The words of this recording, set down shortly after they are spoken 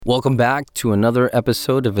Welcome back to another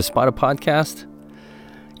episode of S2E0 podcast.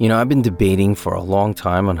 I've been debating for a long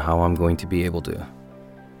time on how I'm going to be able to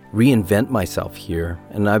reinvent myself here.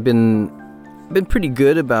 And I've been pretty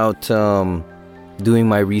good about doing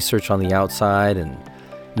my research on the outside and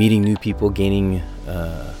meeting new people, gaining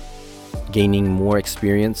more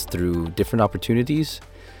experience through different opportunities.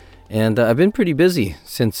 And I've been pretty busy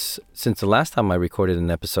since the last time I recorded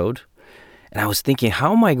an episode. And I was thinking,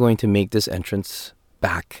 how am I going to make this entrance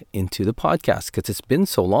back into the podcast? Because it's been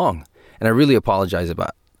so long. And I really apologize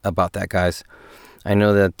about that, guys. I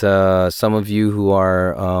know that some of you who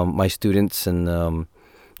are my students and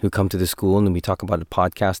who come to the school, and we talk about the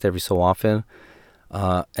podcast every so often.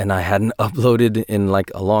 And I hadn't uploaded in like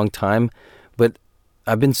a long time. But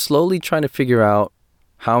I've been slowly trying to figure out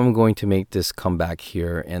how I'm going to make this come back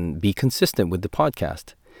here and be consistent with the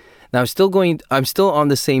podcast. Now, I'm still on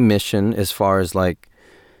the same mission as far as like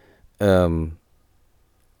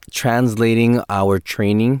translating our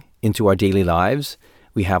training into our daily lives.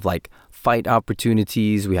 We have like fight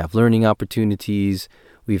opportunities, we have learning opportunities,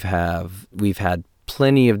 we've had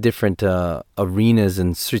plenty of different arenas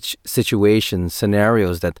and situations,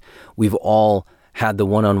 scenarios that we've all had the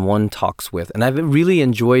one-on-one talks with. And I've really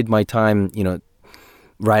enjoyed my time,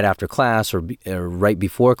 right after class or right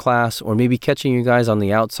before class, or maybe catching you guys on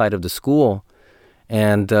the outside of the school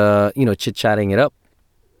and, chit-chatting it up.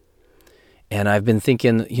 And I've been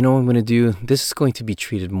thinking, what I'm going to do, this is going to be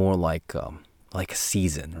treated more like a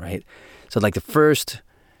season, right? So like the first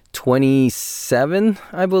 27,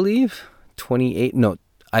 I believe, 28, no,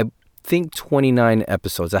 I think 29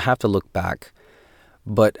 episodes. I have to look back.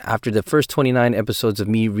 But after the first 29 episodes of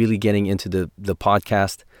me really getting into the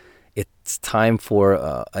podcast, it's time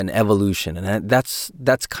for an evolution. And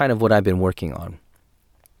that's kind of what I've been working on.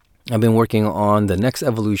 I've been working on the next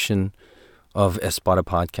evolution of S2E0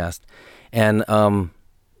 podcast. And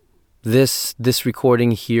this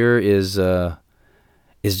recording here is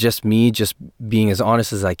just me just being as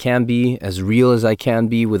honest as I can be, as real as I can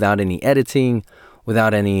be, without any editing,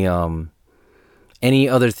 without any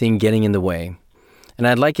other thing getting in the way. And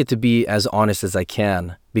I'd like it to be as honest as I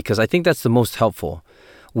can, because I think that's the most helpful.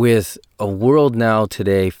 With a world now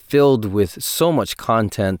today filled with so much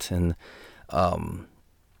content and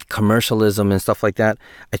commercialism and stuff like that,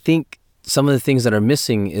 I think some of the things that are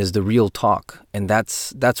missing is the real talk. And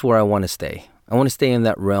that's where I want to stay. I want to stay in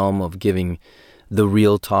that realm of giving the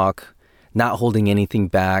real talk, not holding anything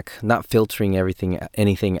back, not filtering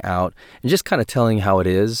anything out, and just kind of telling how it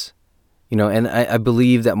is. And I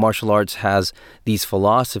believe that martial arts has these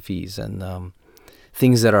philosophies and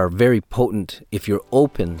things that are very potent if you're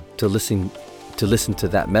open to listen to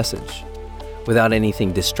that message without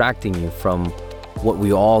anything distracting you from what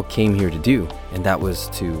we all came here to do. And that was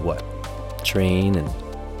to train and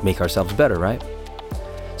make ourselves better, right?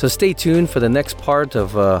 So stay tuned for the next part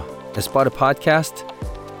of S2E0 podcast,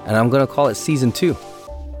 and I'm going to call it season 2.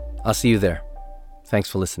 I'll see you there. Thanks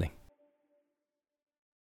for listening.